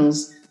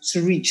channels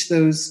to reach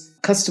those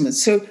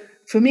customers. So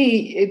for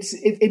me,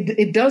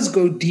 it does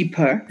go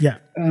deeper. Yeah.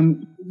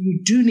 You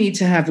do need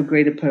to have a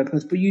greater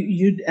purpose, but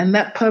and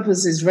that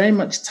purpose is very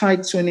much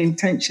tied to an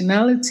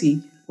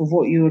intentionality of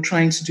what you are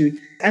trying to do.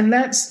 And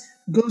that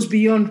goes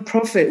beyond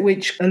profit,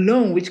 which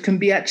can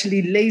be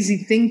actually lazy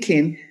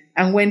thinking.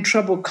 And when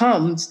trouble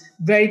comes,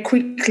 very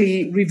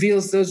quickly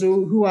reveals those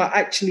who are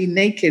actually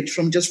naked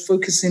from just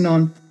focusing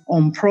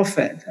on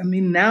profit. I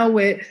mean, now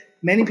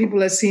many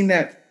people are seeing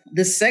that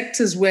the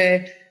sectors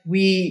where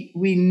we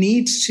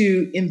need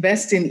to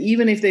invest in,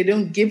 even if they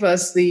don't give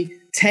us the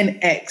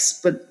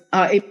 10x, but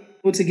are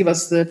able to give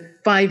us the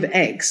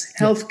 5x,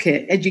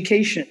 healthcare,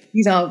 education.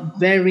 These are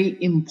very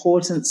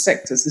important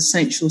sectors,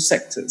 essential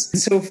sectors.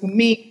 So for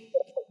me,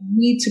 we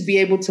need to be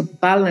able to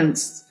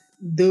balance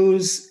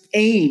those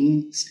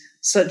aims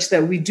such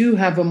that we do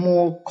have a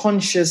more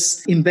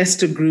conscious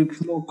investor group,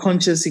 more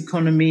conscious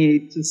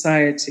economy,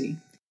 society.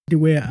 The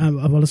way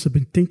I've also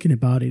been thinking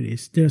about it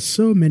is there are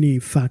so many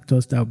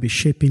factors that will be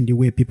shaping the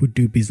way people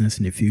do business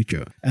in the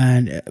future.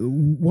 And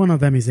one of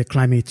them is the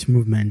climate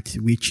movement,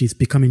 which is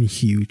becoming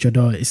huge,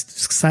 although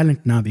it's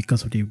silent now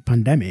because of the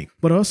pandemic.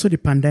 But also the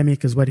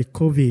pandemic is where the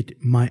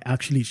COVID might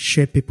actually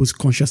shape people's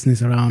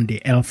consciousness around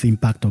the health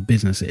impact of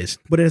businesses.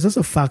 But there's also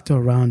a factor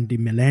around the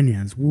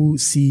millennials who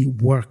see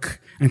work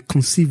and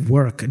conceive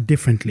work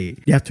differently.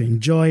 You have to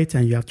enjoy it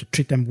and you have to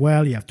treat them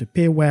well, you have to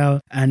pay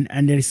well. And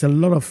there is a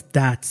lot of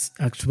that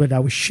actually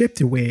that will shape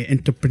the way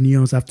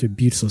entrepreneurs have to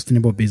build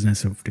sustainable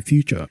business of the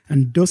future.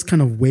 And those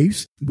kind of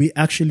waves, we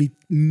actually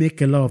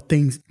make a lot of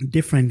things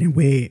different in the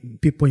way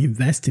people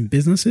invest in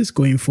businesses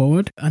going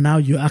forward. And now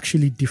you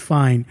actually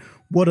define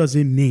what does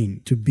it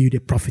mean to build a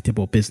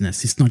profitable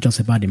business. It's not just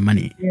about the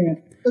money. Yeah.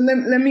 So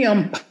let me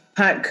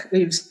unpack,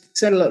 you've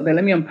said a lot there.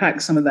 Let me unpack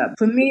some of that.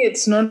 For me,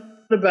 it's not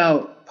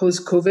about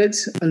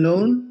post-COVID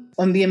alone.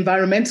 On the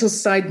environmental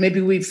side,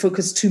 maybe we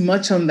focus too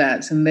much on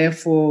that and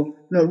therefore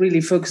not really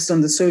focused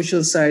on the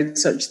social side,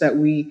 such that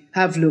we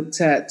have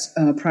looked at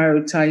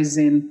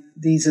prioritizing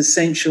these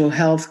essential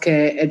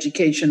healthcare,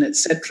 education,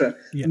 etc.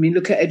 Yeah. I mean,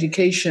 look at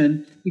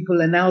education.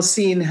 People are now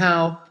seeing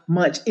how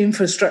much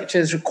infrastructure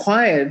is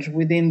required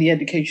within the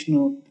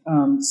educational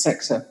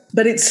sector.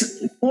 But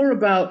it's more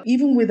about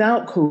even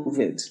without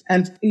COVID.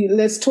 And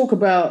let's talk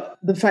about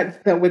the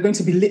fact that we're going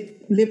to be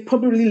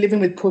probably living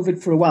with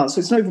COVID for a while. So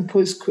it's not even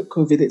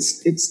post-COVID.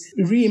 It's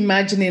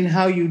reimagining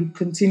how you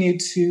continue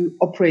to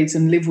operate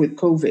and live with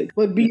COVID.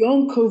 But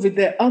beyond COVID,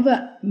 there are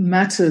other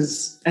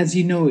matters, as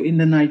you know, in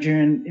the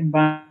Nigerian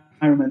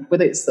environment,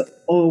 whether it's the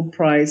oil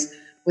price,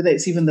 whether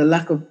it's even the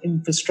lack of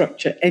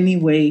infrastructure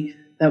anyway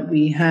that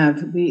we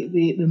have,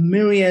 the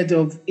myriad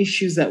of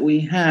issues that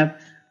we have,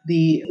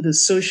 the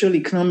social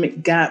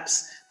economic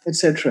gaps,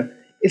 etc.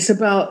 It's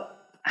about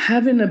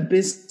having a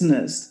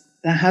business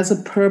that has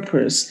a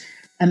purpose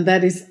and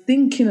that is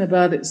thinking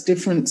about its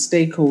different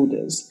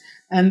stakeholders.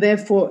 And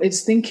therefore,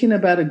 it's thinking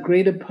about a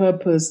greater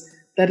purpose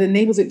that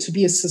enables it to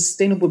be a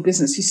sustainable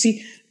business. You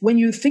see, when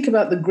you think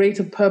about the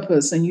greater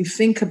purpose and you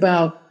think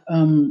about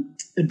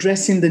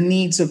addressing the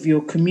needs of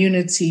your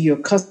community, your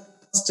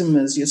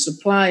customers, your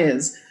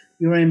suppliers,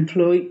 your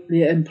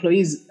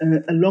employees,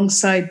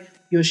 alongside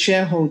your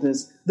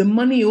shareholders, the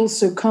money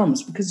also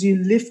comes because you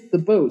lift the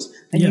boat.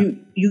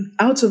 And you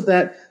out of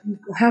that, you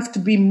have to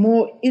be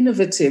more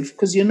innovative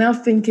because you're now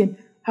thinking,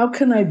 how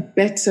can I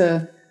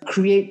better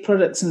create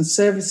products and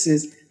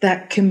services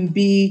that can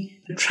be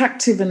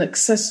attractive and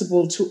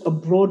accessible to a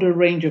broader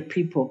range of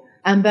people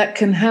and that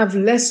can have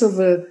less of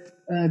a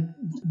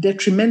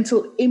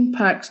detrimental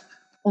impact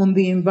on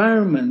the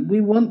environment.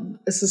 We want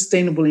a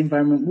sustainable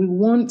environment. We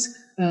want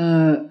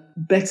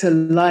better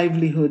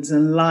livelihoods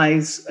and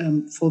lives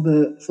for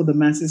the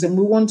masses, and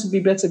we want to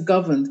be better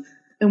governed,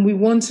 and we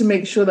want to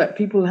make sure that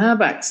people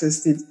have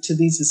access to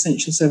these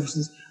essential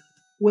services.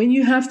 When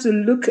you have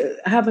to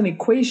have an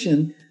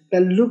equation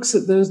that looks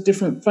at those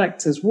different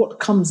factors, what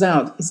comes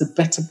out is a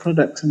better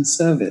product and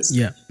service.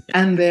 Yeah.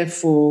 And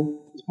therefore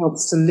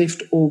helps to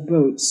lift all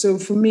boats. So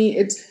for me,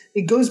 it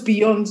goes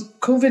beyond.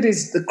 COVID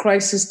is the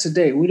crisis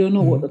today. We don't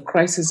know what the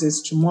crisis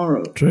is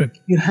tomorrow. True.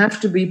 You have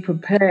to be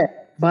prepared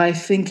by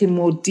thinking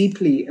more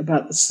deeply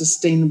about the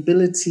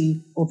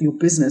sustainability of your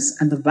business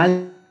and the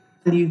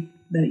value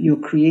that you're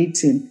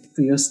creating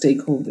for your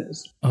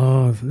stakeholders.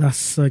 Oh, that's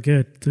so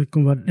good.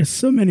 There's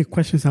so many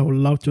questions I would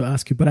love to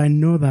ask you, but I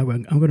know that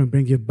I'm going to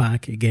bring you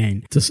back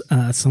again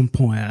at some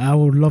point. I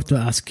would love to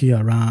ask you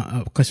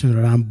around questions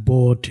around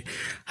board.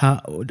 How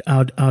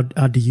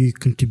do you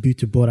contribute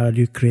to board? How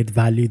do you create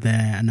value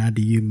there? And how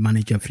do you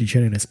manage your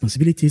fiduciary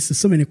responsibilities?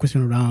 So many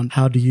questions around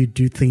how do you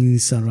do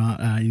things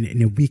around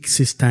in a week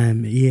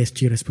system,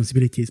 ESG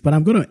responsibilities. But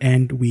I'm going to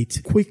end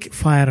with quick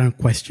fire round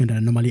question that I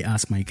normally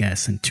ask my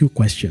guests, and 2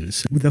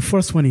 questions. The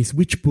first one is,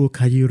 which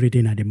book are you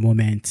reading at the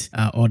moment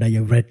or that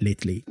you've read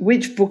lately?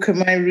 Which book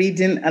am I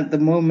reading at the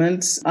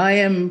moment? I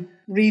am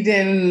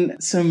reading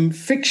some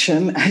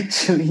fiction,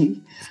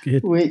 actually,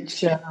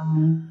 which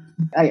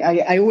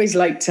I always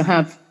like to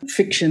have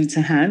fiction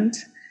to hand.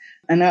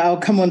 And I'll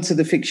come on to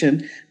the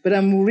fiction. But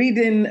I'm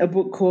reading a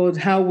book called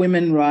How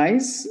Women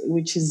Rise,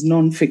 which is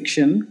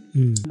nonfiction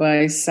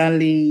by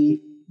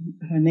Sally.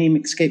 Her name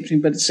escapes me,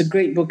 but it's a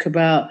great book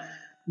about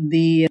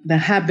the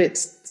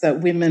habits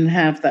that women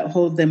have that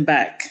hold them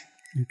back.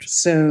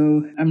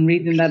 So I'm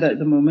reading that at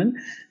the moment.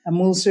 I'm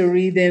also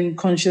reading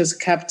Conscious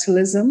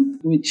Capitalism,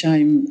 which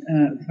I'm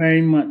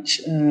very much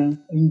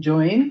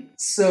enjoying.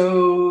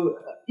 So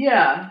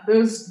yeah,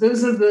 those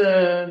are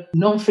the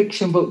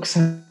nonfiction books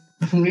I'm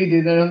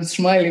reading, and I'm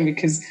smiling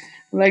because,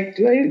 like,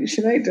 do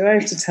I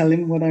have to tell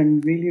him what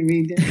I'm really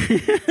reading?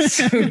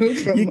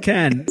 You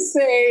can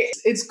say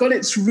it's got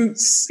its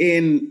roots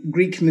in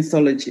Greek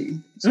mythology.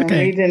 So I'm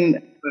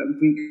reading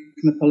Greek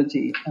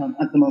mythology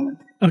at the moment.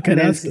 Okay,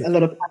 there's a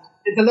lot of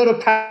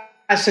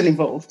passion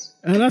involved.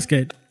 Oh, that's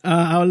good.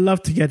 I would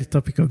love to get the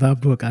topic of that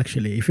book,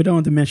 actually. If you don't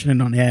want to mention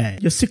it on air,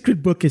 your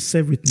secret book is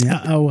saved with me.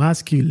 I will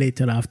ask you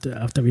later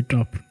after we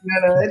drop.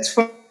 No, it's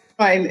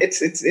fine.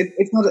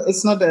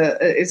 It's not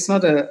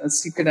a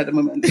secret at the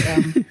moment. I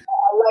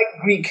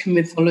like Greek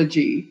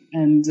mythology,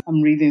 and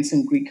I'm reading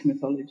some Greek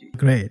mythology.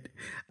 Great.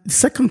 The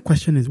second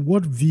question is,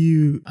 what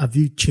view have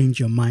you changed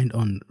your mind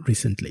on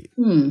recently?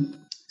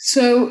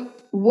 So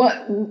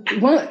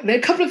there are a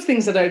couple of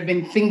things that I've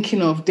been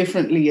thinking of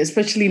differently,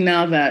 especially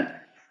now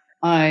that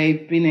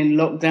I've been in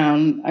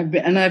lockdown. I've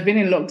been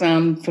in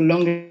lockdown for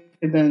longer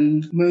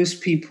than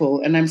most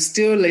people, and I'm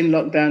still in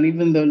lockdown,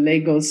 even though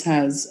Lagos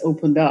has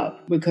opened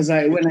up. Because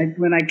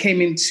when I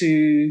came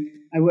into,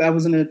 I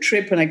was on a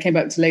trip and I came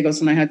back to Lagos,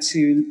 and I had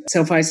to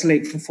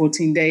self-isolate for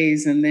 14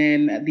 days, and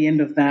then at the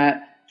end of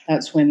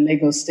that's when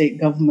Lagos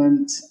state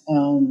government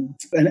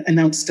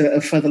announced a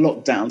further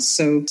lockdown.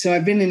 So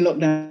I've been in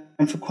lockdown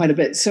for quite a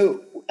bit. So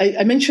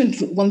I mentioned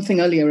one thing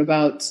earlier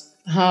about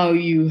how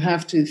you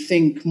have to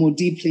think more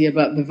deeply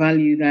about the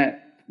value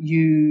that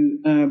you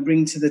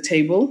bring to the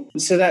table.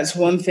 So that's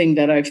one thing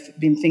that I've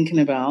been thinking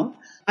about.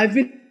 I've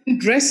been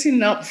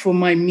dressing up for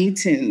my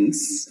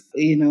meetings,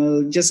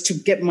 just to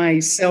get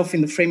myself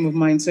in the frame of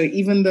mind. So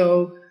even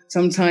though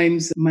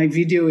sometimes my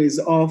video is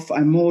off,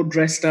 I'm more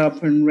dressed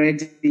up and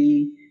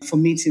ready for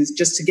meetings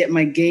just to get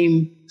my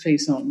game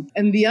face on.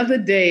 And the other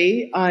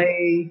day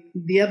I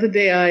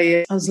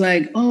was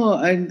like,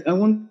 I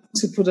want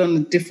to put on a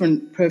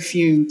different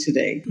perfume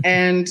today.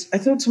 And I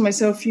thought to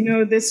myself,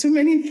 there's so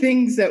many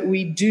things that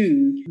we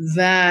do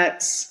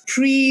that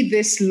pre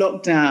this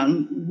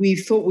lockdown, we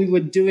thought we were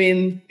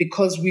doing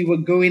because we were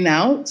going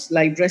out,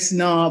 like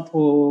dressing up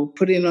or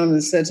putting on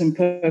a certain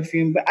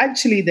perfume. But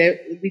actually,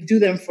 we do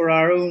them for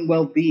our own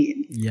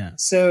well-being. Yeah.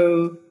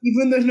 So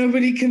even though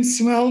nobody can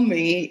smell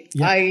me,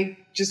 I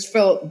just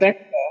felt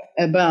better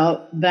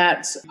about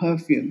that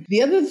perfume.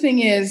 The other thing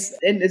is,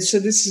 and so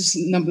this is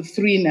number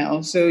 3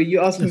 now. So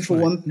you asked me for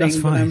one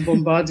thing, but I'm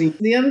bombarding.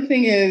 The other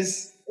thing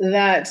is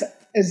that,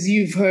 as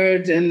you've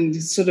heard and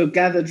sort of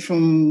gathered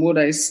from what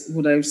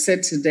I've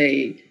said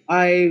today,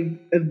 I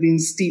have been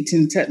steeped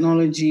in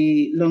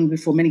technology long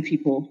before many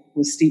people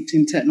were steeped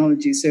in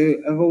technology. So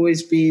I've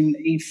always been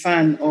a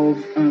fan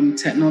of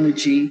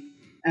technology.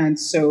 And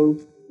so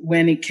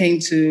when it came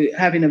to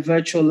having a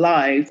virtual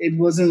live, it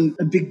wasn't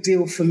a big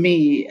deal for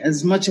me,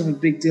 as much of a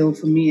big deal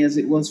for me as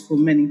it was for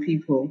many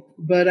people.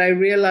 But I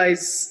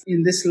realized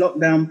in this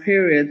lockdown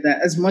period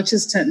that as much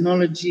as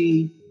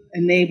technology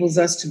enables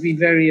us to be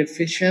very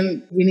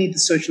efficient, we need the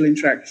social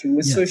interaction.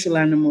 We're social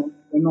animals,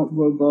 we're not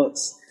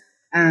robots.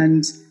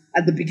 And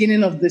at the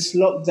beginning of this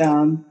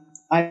lockdown,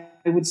 I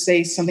would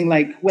say something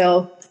like,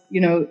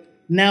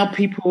 now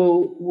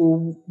people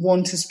will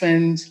want to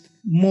spend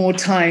more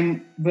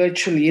time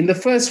virtually. In the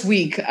first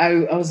week,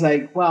 I was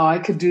like, wow, I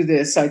could do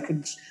this. I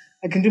can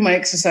do my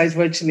exercise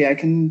virtually. I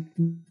can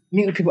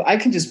meet with people. I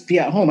can just be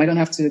at home. I don't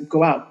have to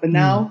go out. But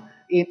now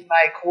in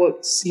like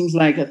what seems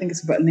like, I think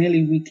it's about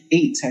nearly week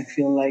 8, I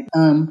feel like.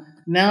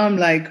 Now I'm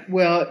like,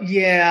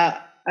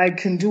 I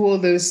can do all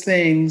those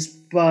things,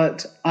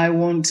 but I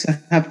want to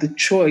have the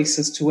choice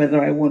as to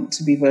whether I want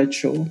to be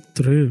virtual.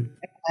 True.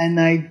 And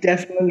I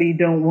definitely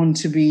don't want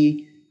to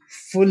be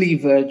fully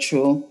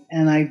virtual,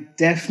 and I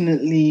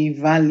definitely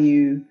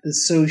value the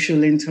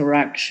social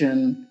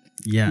interaction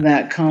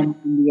that comes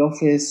in the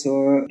office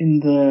or in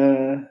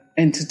the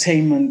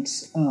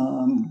entertainment,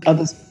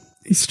 other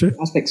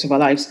aspects of our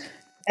lives.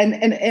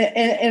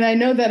 And I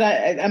know that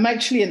I'm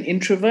actually an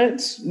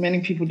introvert.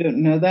 Many people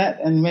don't know that,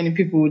 and many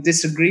people will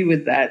disagree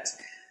with that.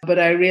 But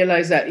I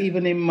realize that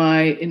even in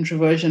my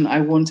introversion,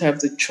 I want to have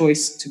the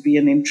choice to be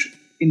an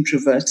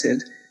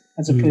introverted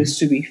as opposed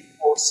to be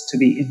forced to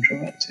be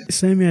introverted.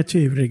 Same here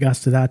too with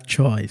regards to that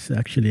choice,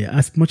 actually.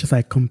 As much as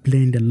I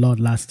complained a lot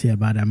last year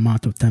about the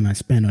amount of time I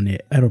spent on an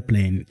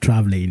aeroplane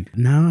traveling,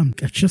 now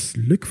I just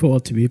look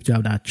forward to be able to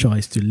have that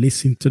choice to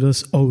listen to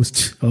those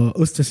hosts or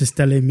hostesses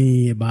telling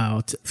me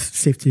about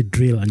safety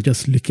drill and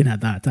just looking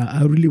at that.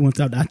 I really want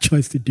to have that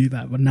choice to do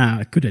that, but now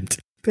I couldn't.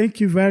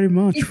 Thank you very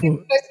much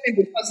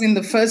because in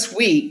the first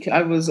week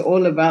I was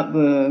all about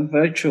the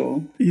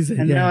virtual,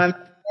 now I'm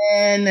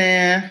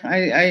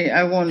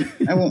I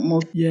want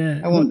more.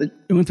 I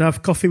want to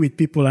have coffee with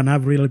people and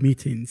have real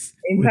meetings.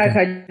 In fact,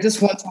 I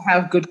just want to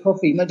have good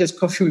coffee, not just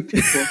coffee with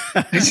people.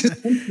 I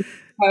just want to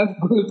have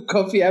good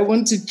coffee. I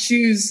want to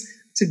choose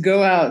to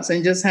go out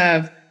and just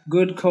have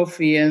good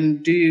coffee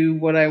and do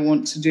what I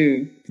want to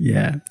do.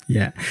 Yeah.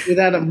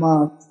 Without a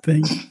mask.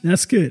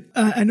 That's good.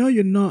 I know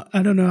you're not,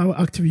 I don't know how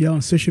active you are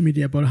on social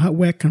media, but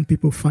where can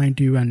people find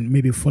you and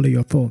maybe follow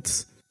your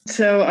thoughts?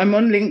 So I'm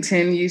on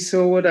LinkedIn. You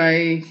saw what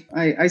I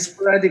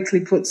sporadically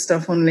put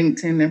stuff on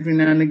LinkedIn every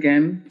now and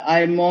again.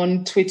 I'm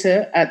on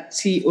Twitter at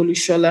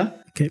 @Olushola,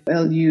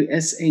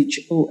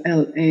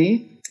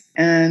 Lushola.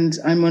 And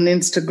I'm on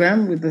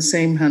Instagram with the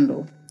same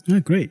handle.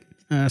 Oh, great.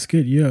 That's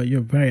good.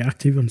 You're very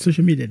active on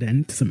social media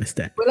then, to some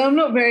extent. Well, I'm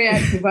not very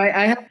active.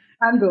 I have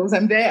handles.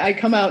 I'm there. I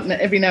come out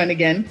every now and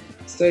again.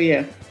 So,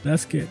 yeah.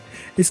 That's good.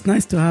 It's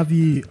nice to have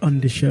you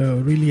on the show.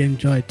 Really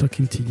enjoyed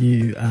talking to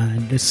you.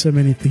 And there's so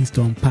many things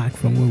to unpack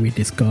from what we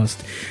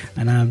discussed.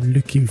 And I'm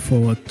looking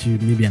forward to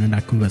maybe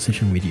another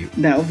conversation with you.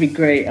 That would be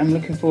great. I'm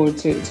looking forward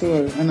to it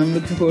too. And I'm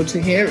looking forward to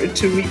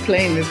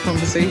replaying this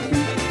conversation.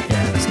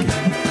 Yeah, that's good.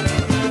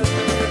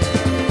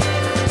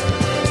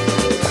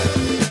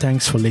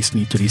 Thanks for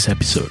listening to this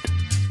episode.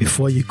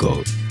 Before you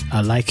go,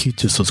 I'd like you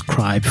to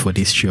subscribe for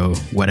this show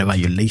wherever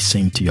you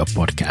listen to your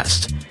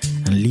podcast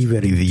and leave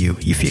a review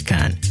if you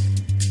can.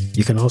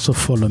 You can also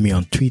follow me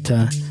on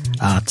Twitter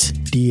at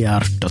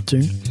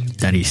dr.dotun,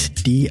 that is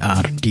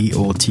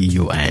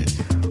DRDOTUN,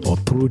 or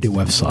through the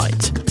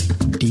website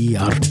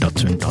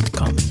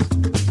dr.dotun.com.